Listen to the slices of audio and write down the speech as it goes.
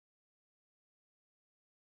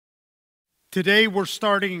Today we're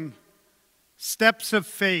starting Steps of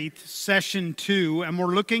Faith, Session 2, and we're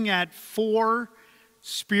looking at 4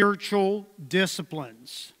 spiritual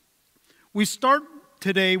disciplines. We start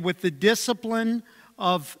today with the discipline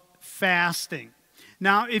of fasting.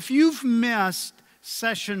 Now, if you've missed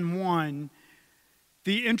Session 1,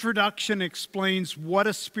 the introduction explains what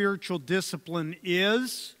a spiritual discipline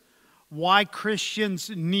is, why Christians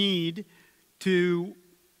need to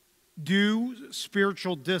do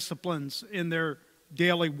spiritual disciplines in their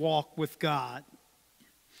daily walk with God.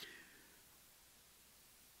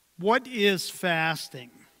 What is fasting?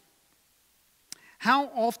 How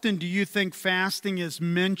often do you think fasting is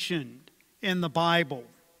mentioned in the Bible?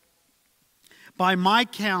 By my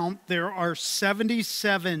count, there are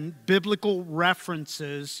 77 biblical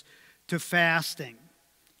references to fasting.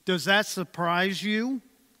 Does that surprise you?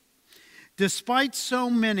 Despite so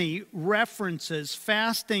many references,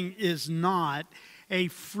 fasting is not a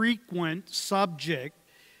frequent subject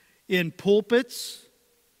in pulpits,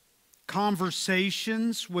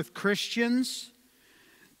 conversations with Christians,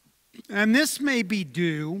 and this may be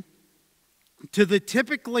due to the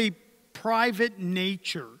typically private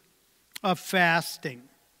nature of fasting.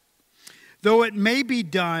 Though it may be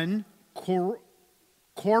done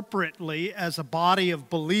corporately as a body of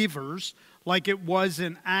believers, like it was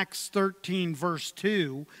in Acts 13, verse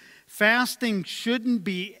 2, fasting shouldn't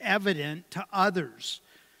be evident to others.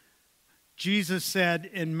 Jesus said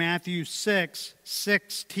in Matthew 6,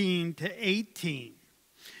 16 to 18.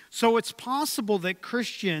 So it's possible that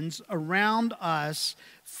Christians around us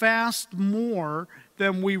fast more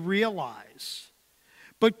than we realize.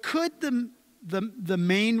 But could the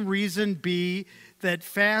main reason be that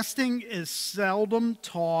fasting is seldom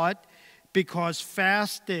taught because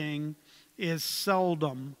fasting is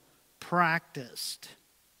seldom practiced?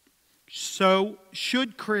 So,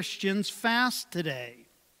 should Christians fast today?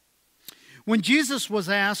 When Jesus was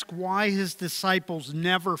asked why his disciples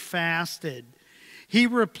never fasted, he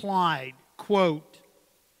replied, quote,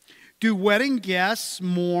 "Do wedding guests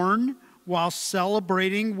mourn while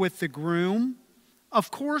celebrating with the groom? Of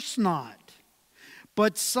course not.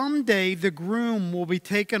 But someday the groom will be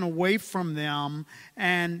taken away from them,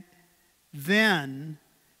 and then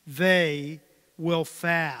they will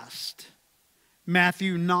fast."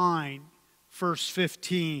 Matthew 9, verse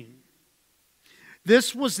 15.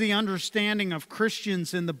 This was the understanding of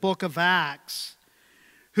Christians in the book of Acts,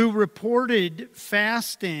 who reported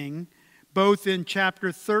fasting both in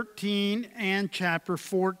chapter 13 and chapter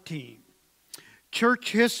 14.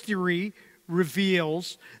 Church history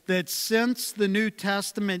reveals that since the New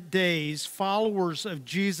Testament days, followers of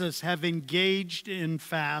Jesus have engaged in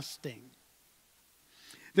fasting.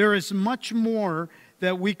 There is much more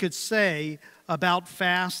that we could say about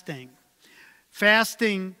fasting.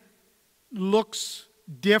 Fasting looks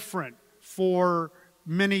different for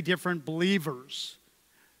many different believers.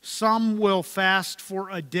 Some will fast for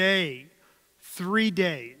a day, 3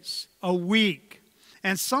 days, a week,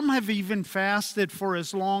 and some have even fasted for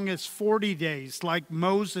as long as 40 days, like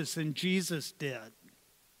Moses and Jesus did.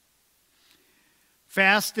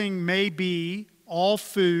 Fasting may be all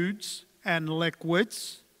foods and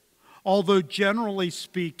liquids, although generally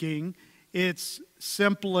speaking, it's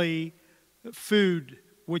simply food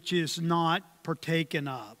which is not partaken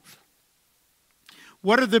of.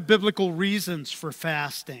 What are the biblical reasons for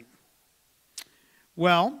fasting?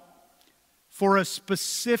 Well, for a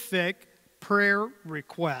specific prayer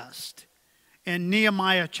request. In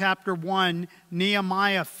Nehemiah chapter 1,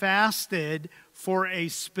 Nehemiah fasted for a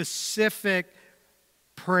specific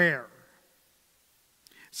prayer.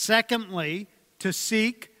 Secondly, to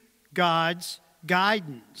seek God's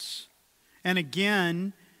guidance. And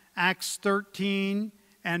again, Acts 13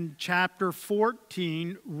 and chapter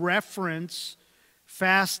 14 reference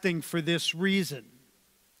fasting for this reason.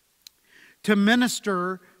 To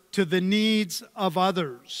minister to the needs of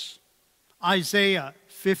others. Isaiah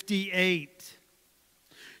 58.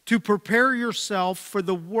 To prepare yourself for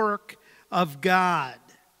the work of God.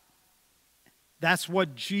 That's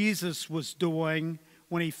what Jesus was doing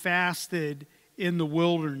when he fasted in the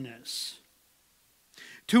wilderness.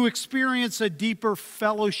 To experience a deeper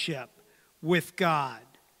fellowship with God.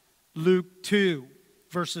 Luke 2,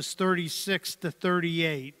 verses 36 to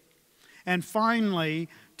 38. And finally,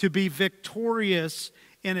 to be victorious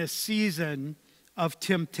in a season of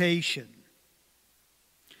temptation.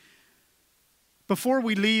 Before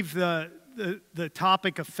we leave the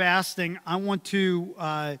topic of fasting, I want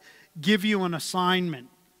to give you an assignment.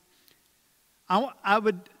 I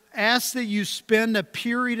would ask that you spend a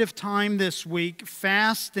period of time this week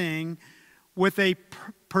fasting with a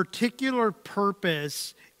particular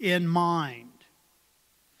purpose in mind.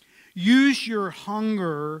 Use your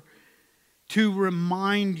hunger to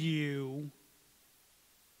remind you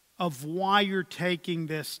of why you're taking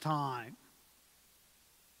this time.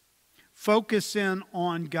 Focus in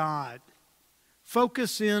on God.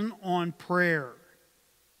 Focus in on prayer.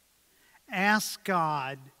 Ask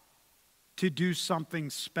God to do something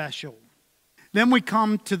special. Then we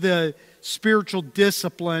come to the spiritual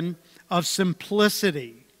discipline of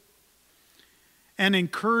simplicity and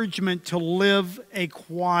encouragement to live a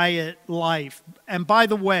quiet life. And by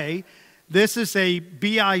the way, this is a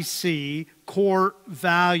BIC core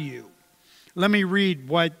value. Let me read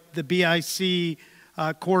what the BIC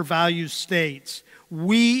core value states.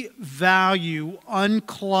 We value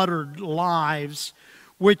uncluttered lives,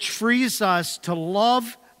 which frees us to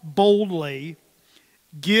love boldly,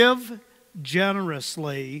 give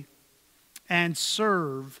generously, and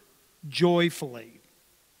serve joyfully.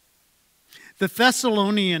 The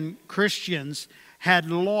Thessalonian Christians had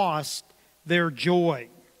lost their joy.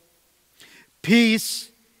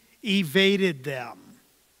 Peace evaded them,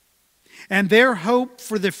 and their hope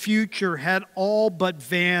for the future had all but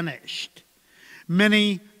vanished.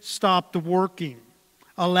 Many stopped working,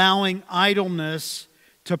 allowing idleness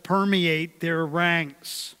to permeate their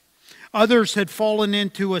ranks. Others had fallen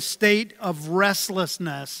into a state of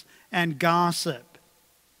restlessness and gossip.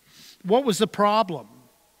 What was the problem?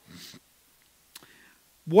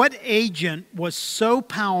 What agent was so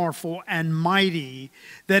powerful and mighty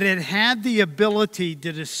that it had the ability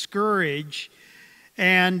to discourage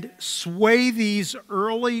and sway these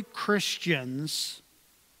early Christians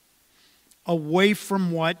away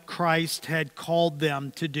from what Christ had called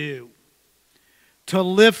them to do? To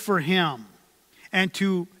live for Him and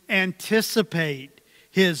to anticipate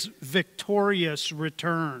His victorious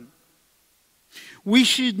return. We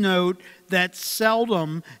should note that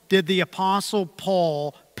seldom did the Apostle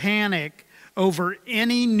Paul panic over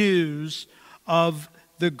any news of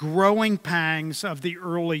the growing pangs of the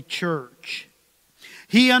early church.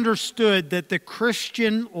 He understood that the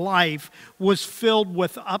Christian life was filled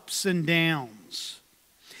with ups and downs.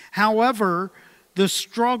 However, the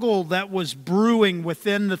struggle that was brewing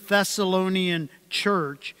within the Thessalonian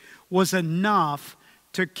church was enough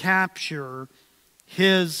to capture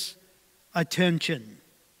his attention.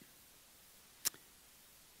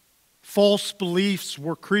 False beliefs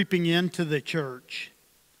were creeping into the church.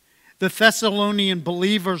 The Thessalonian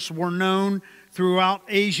believers were known throughout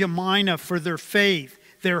Asia Minor for their faith,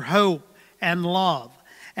 their hope, and love.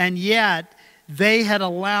 And yet, they had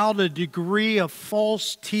allowed a degree of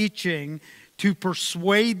false teaching to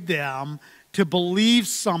persuade them to believe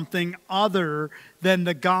something other than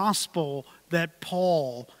the gospel that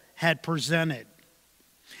Paul had presented.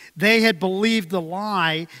 They had believed the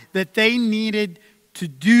lie that they needed to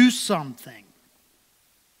do something.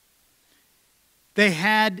 They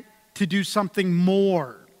had to do something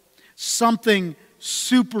more, something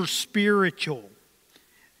super spiritual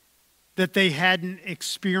that they hadn't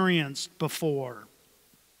experienced before.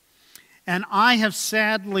 And I have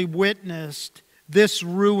sadly witnessed this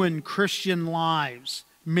ruin Christian lives,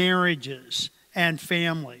 marriages, and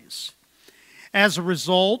families. As a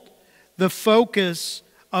result, the focus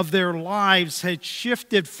of their lives had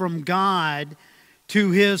shifted from God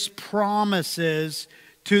to His promises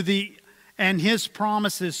to the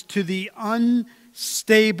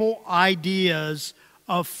unstable ideas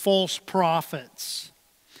of false prophets.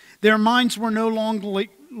 Their minds were no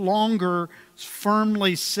longer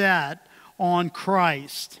firmly set on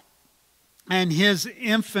Christ and His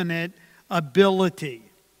infinite ability.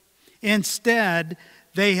 Instead,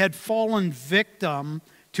 they had fallen victim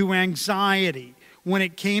to anxiety when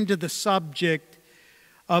it came to the subject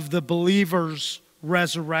of the believer's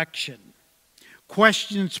resurrection.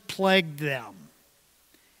 Questions plagued them.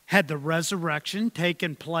 Had the resurrection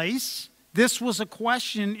taken place? This was a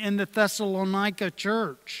question in the Thessalonica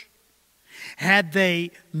church. Had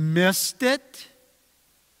they missed it?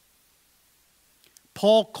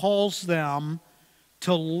 Paul calls them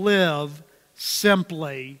to live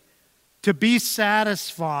simply, to be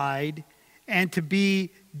satisfied, and to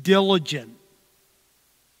be diligent.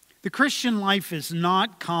 The Christian life is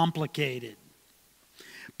not complicated.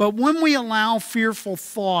 But when we allow fearful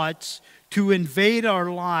thoughts to invade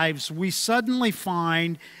our lives, we suddenly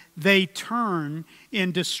find they turn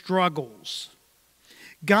into struggles.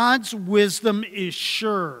 God's wisdom is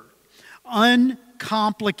sure,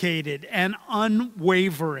 uncomplicated, and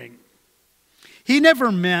unwavering. He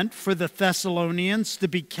never meant for the Thessalonians to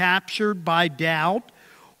be captured by doubt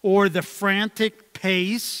or the frantic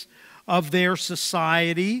pace of their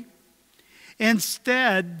society.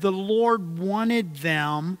 Instead, the Lord wanted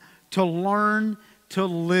them to learn to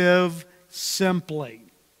live simply,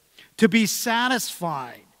 to be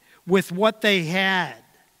satisfied with what they had,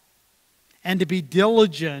 and to be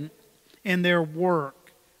diligent in their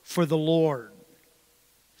work for the Lord.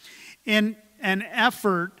 In an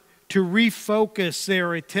effort to refocus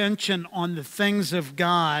their attention on the things of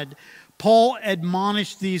God, Paul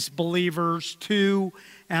admonished these believers to,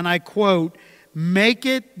 and I quote, "make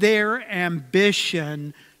it their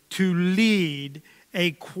ambition to lead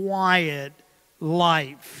a quiet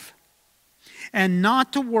life, and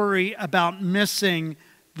not to worry about missing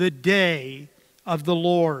the day of the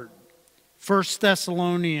Lord." 1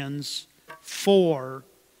 Thessalonians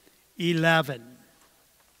 4:11.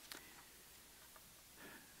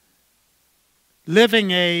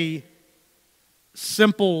 Living a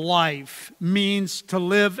simple life means to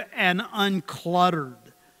live an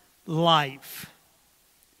uncluttered life.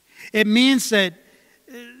 It means that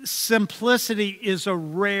simplicity is a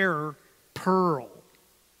rare pearl,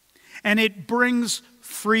 and it brings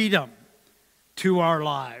freedom to our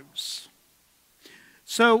lives.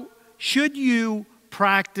 So, should you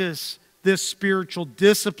practice this spiritual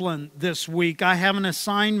discipline this week, I have an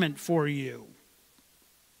assignment for you.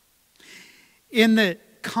 In the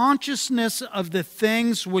consciousness of the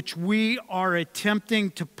things which we are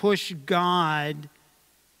attempting to push God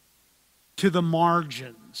to the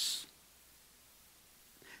margins,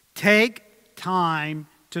 take time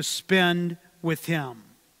to spend with Him.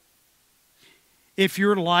 If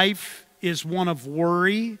your life is one of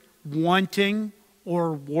worry, wanting,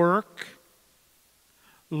 or work,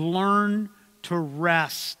 learn to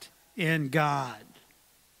rest in God.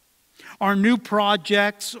 Are new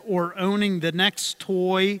projects or owning the next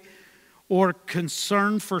toy or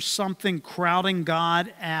concern for something crowding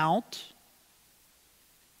God out?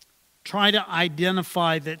 Try to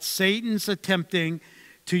identify that Satan's attempting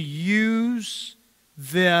to use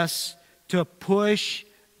this to push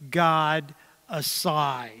God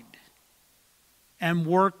aside, and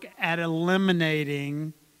work at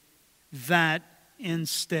eliminating that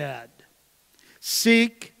instead.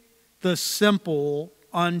 Seek the simple,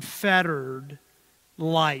 unfettered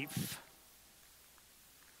life.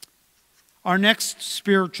 Our next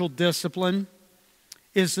spiritual discipline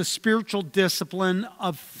is the spiritual discipline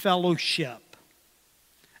of fellowship.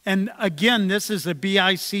 And again, this is a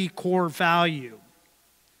BIC core value.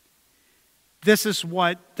 This is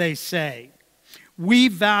what they say. We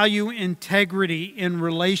value integrity in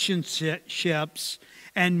relationships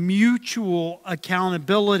and mutual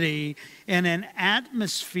accountability in an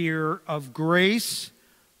atmosphere of grace,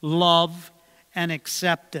 love, and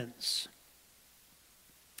acceptance.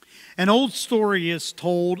 An old story is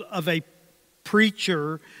told of a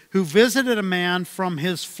preacher who visited a man from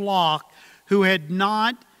his flock who had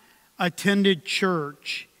not attended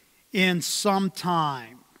church in some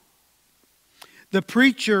time. The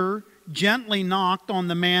preacher gently knocked on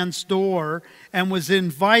the man's door and was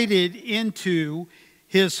invited into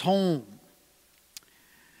his home.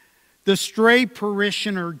 The stray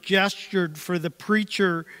parishioner gestured for the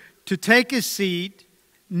preacher to take a seat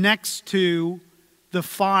next to the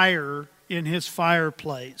fire in his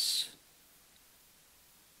fireplace.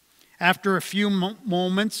 After a few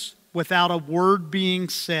moments, without a word being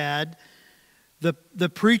said, the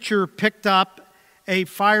preacher picked up a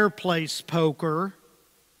fireplace poker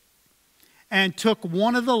and took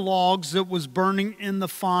one of the logs that was burning in the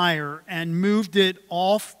fire and moved it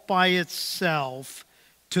off by itself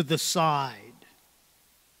to the side.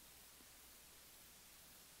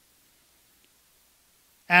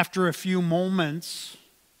 After a few moments,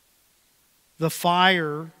 the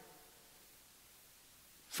fire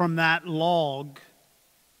from that log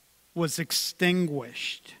was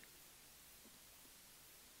extinguished.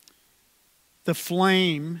 The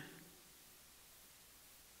flame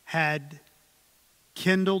had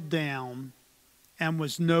kindled down and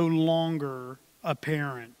was no longer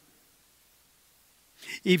apparent.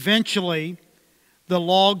 Eventually, the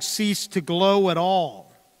log ceased to glow at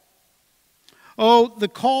all. Oh, the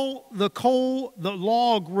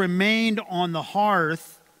log remained on the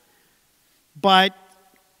hearth, but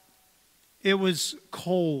it was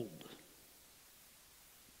cold.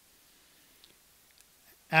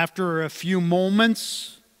 After a few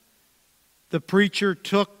moments, the preacher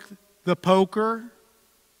took the poker,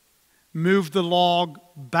 moved the log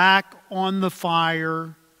back on the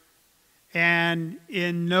fire, and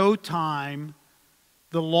in no time,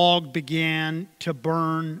 the log began to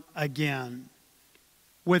burn again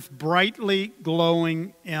with brightly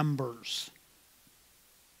glowing embers.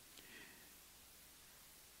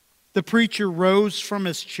 The preacher rose from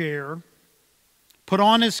his chair, put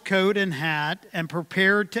on his coat and hat, and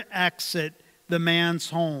prepared to exit the man's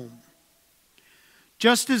home.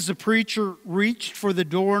 Just as the preacher reached for the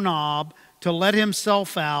doorknob to let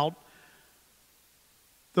himself out,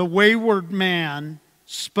 the wayward man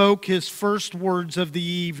spoke his first words of the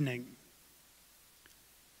evening.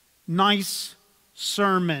 "Nice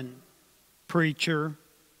sermon, preacher.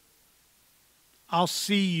 I'll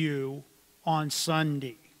see you on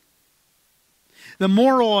Sunday." The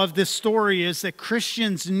moral of this story is that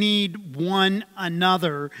Christians need one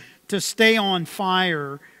another to stay on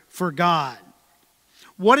fire for God.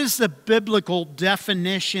 What is the biblical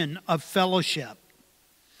definition of fellowship?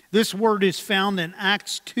 This word is found in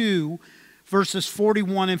Acts 2, verses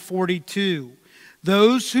 41 and 42.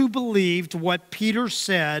 Those who believed what Peter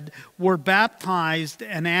said were baptized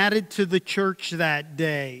and added to the church that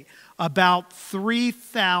day, about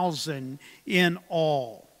 3,000 in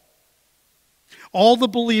all. All the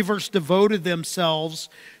believers devoted themselves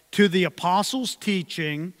to the apostles'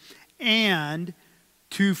 teaching and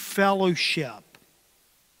to fellowship,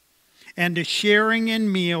 and to sharing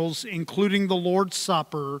in meals, including the Lord's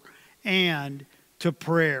Supper, and to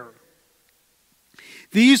prayer.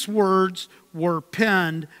 These words were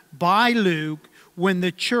penned by Luke when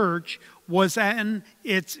the church was in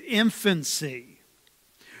its infancy.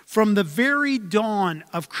 From the very dawn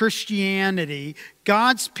of Christianity,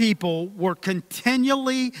 God's people were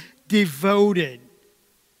continually devoting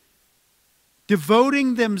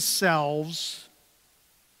themselves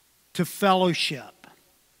to fellowship.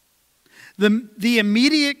 The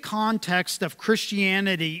immediate context of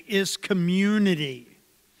Christianity is community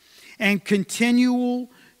and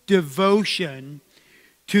continual devotion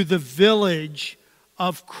to the village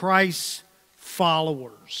of Christ's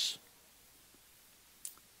followers.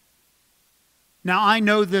 Now, I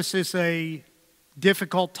know this is a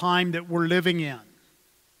difficult time that we're living in.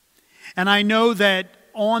 And I know that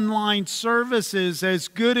online services, as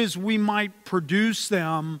good as we might produce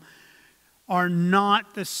them, are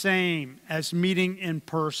not the same as meeting in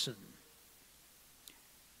person.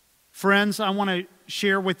 Friends, I want to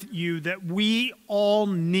share with you that we all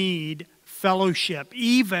need fellowship,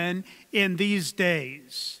 even in these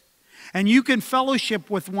days. And you can fellowship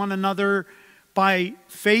with one another by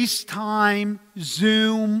FaceTime,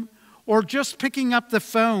 Zoom, or just picking up the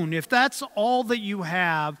phone. If that's all that you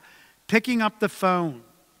have, picking up the phone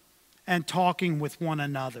and talking with one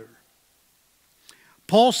another.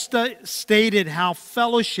 Paul stated how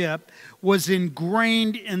fellowship was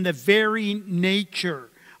ingrained in the very nature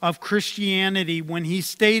of Christianity when he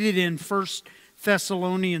stated in 1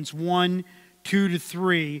 Thessalonians 1,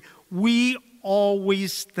 2-3, "We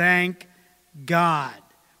always thank God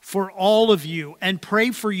for all of you and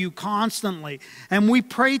pray for you constantly. And we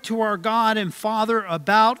pray to our God and Father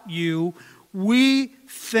about you. We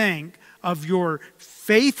think of your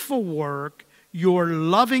faithful work, your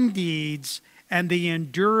loving deeds, and the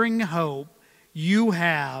enduring hope you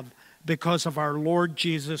have because of our Lord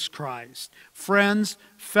Jesus Christ." Friends,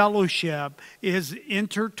 fellowship is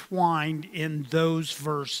intertwined in those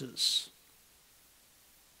verses.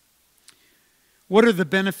 What are the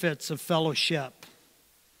benefits of fellowship?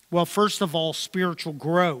 Well, first of all, spiritual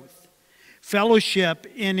growth. Fellowship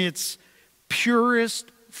in its purest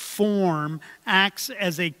form acts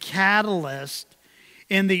as a catalyst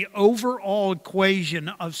in the overall equation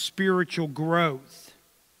of spiritual growth.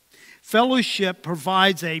 Fellowship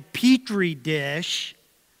provides a petri dish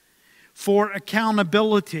for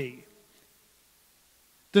accountability.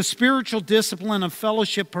 The spiritual discipline of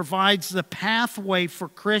fellowship provides the pathway for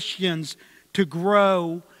Christians to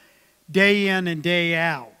grow day in and day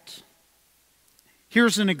out.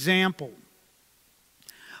 Here's an example.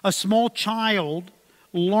 A small child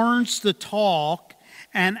learns to talk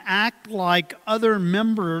and act like other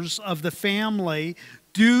members of the family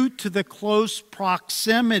due to the close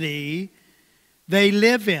proximity they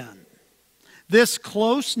live in. This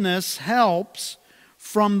closeness helps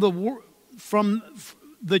from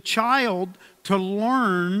the child to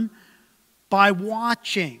learn by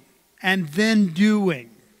watching and then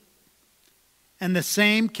doing. And the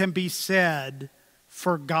same can be said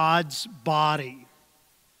for God's body.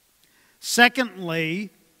 Secondly,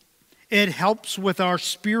 it helps with our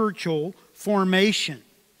spiritual formation.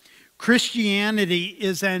 Christianity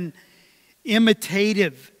is an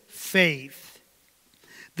imitative faith.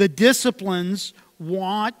 The disciples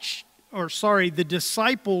watched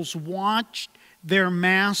their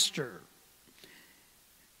master.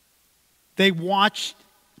 They watched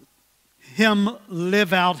him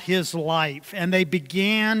live out his life, and they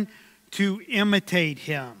began to imitate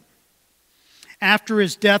him. After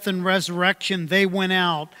his death and resurrection, they went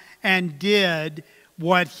out and did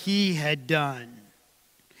what he had done.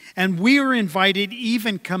 And we are invited,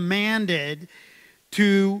 even commanded,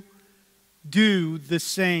 to do the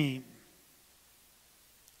same.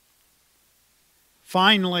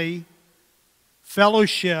 Finally,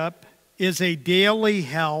 fellowship is a daily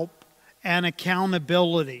help and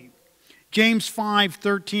accountability. James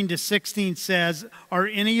 5:13-16 says, "Are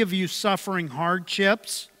any of you suffering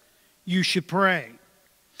hardships? You should pray.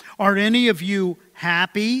 Are any of you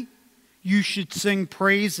happy? You should sing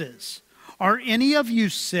praises. Are any of you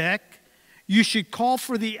sick? You should call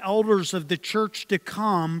for the elders of the church to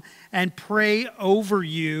come and pray over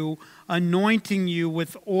you, anointing you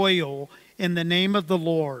with oil in the name of the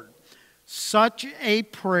Lord. Such a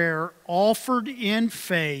prayer offered in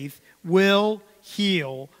faith will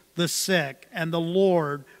heal the sick, and the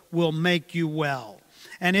Lord will make you well.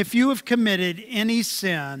 And if you have committed any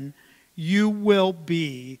sin, you will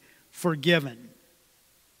be forgiven."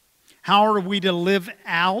 How are we to live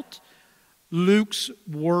out Luke's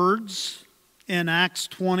words in Acts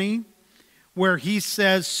 20, where he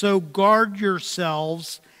says, "So guard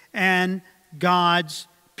yourselves and God's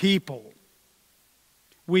people"?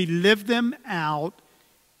 We live them out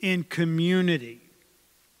in community.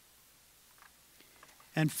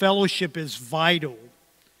 And fellowship is vital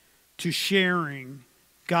to sharing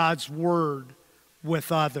God's word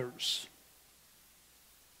with others.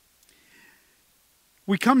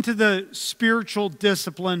 We come to the spiritual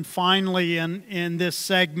discipline finally in this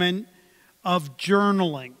segment of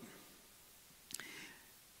journaling.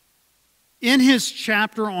 In his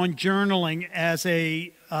chapter on journaling as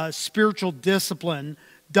a spiritual discipline,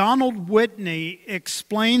 Donald Whitney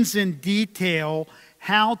explains in detail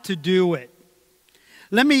how to do it.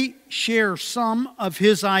 Let me share some of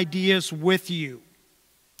his ideas with you.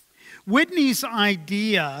 Whitney's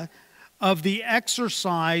idea of the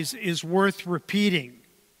exercise is worth repeating.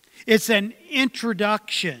 It's an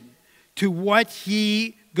introduction to what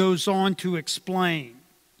he goes on to explain.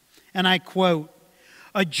 And I quote,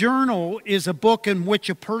 "A journal is a book in which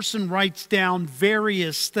a person writes down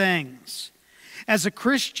various things. As a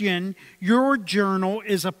Christian, your journal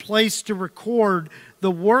is a place to record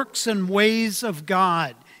the works and ways of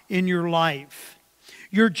God in your life.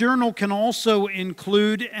 Your journal can also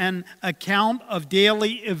include an account of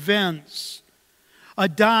daily events, a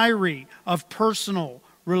diary of personal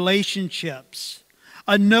relationships,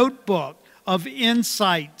 a notebook of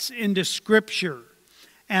insights into Scripture,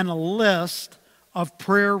 and a list of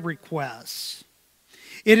prayer requests.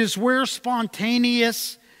 It is where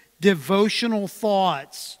spontaneous devotional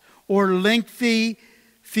thoughts or lengthy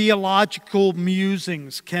theological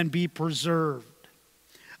musings can be preserved.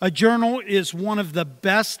 A journal is one of the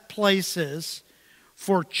best places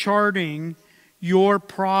for charting your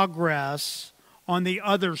progress on the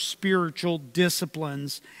other spiritual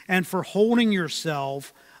disciplines and for holding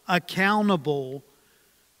yourself accountable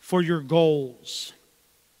for your goals."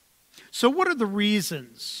 So what are the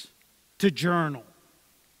reasons to journal?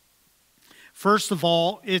 First of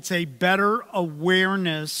all, it's a better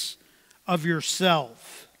awareness of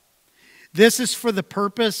yourself. This is for the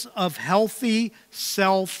purpose of healthy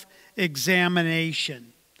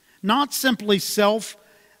self-examination, not simply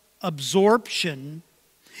self-absorption.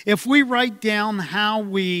 If we write down how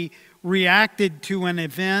we reacted to an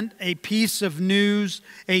event, a piece of news,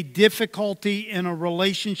 a difficulty in a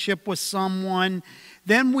relationship with someone,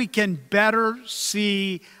 then we can better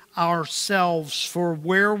see ourselves for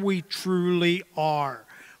where we truly are,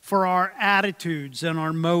 for our attitudes and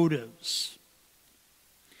our motives.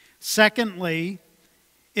 Secondly,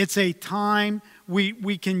 it's a time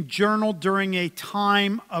we can journal during a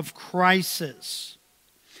time of crisis.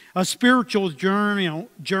 A spiritual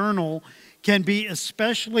journal can be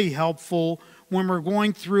especially helpful when we're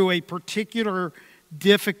going through a particular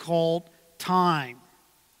difficult time.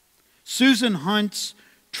 Susan Hunt's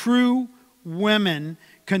True Women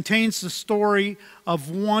contains the story of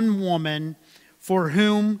one woman for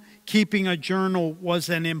whom keeping a journal was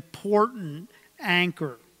an important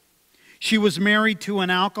anchor. She was married to an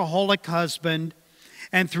alcoholic husband,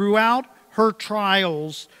 and throughout her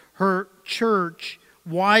trials, her church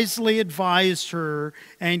wisely advised her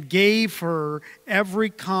and gave her every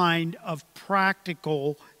kind of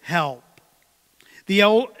practical help. The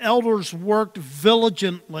elders worked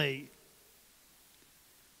diligently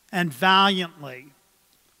and valiantly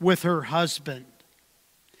with her husband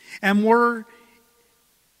and were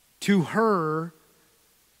to her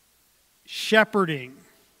shepherding.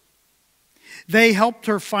 They helped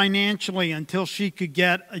her financially until she could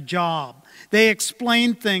get a job. They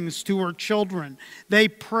explained things to her children. They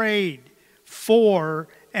prayed for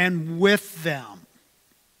and with them.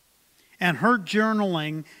 And her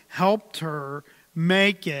journaling helped her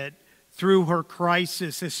make it through her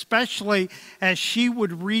crisis, especially as she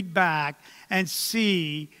would read back and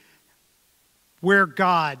see where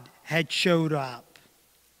God had showed up.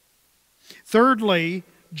 Thirdly,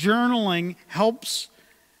 journaling helps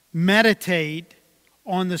meditate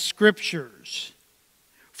on the Scriptures.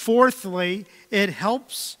 Fourthly, it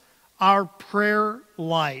helps our prayer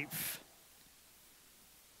life.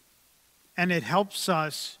 And it helps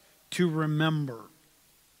us to remember.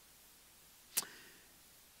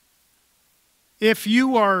 If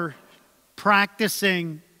you are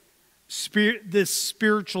practicing this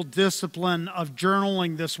spiritual discipline of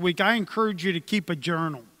journaling this week, I encourage you to keep a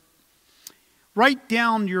journal. Write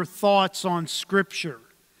down your thoughts on Scripture.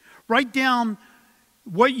 Write down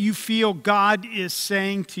what you feel God is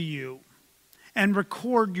saying to you, and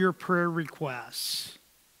record your prayer requests.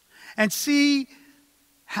 And see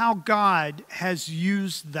how God has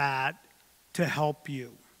used that to help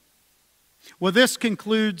you. Well, this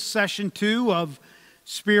concludes session 2 of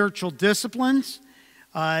Spiritual Disciplines.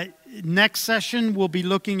 Next session, we'll be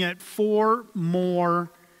looking at 4 more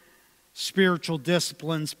spiritual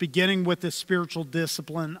disciplines, beginning with the spiritual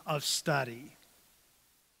discipline of study.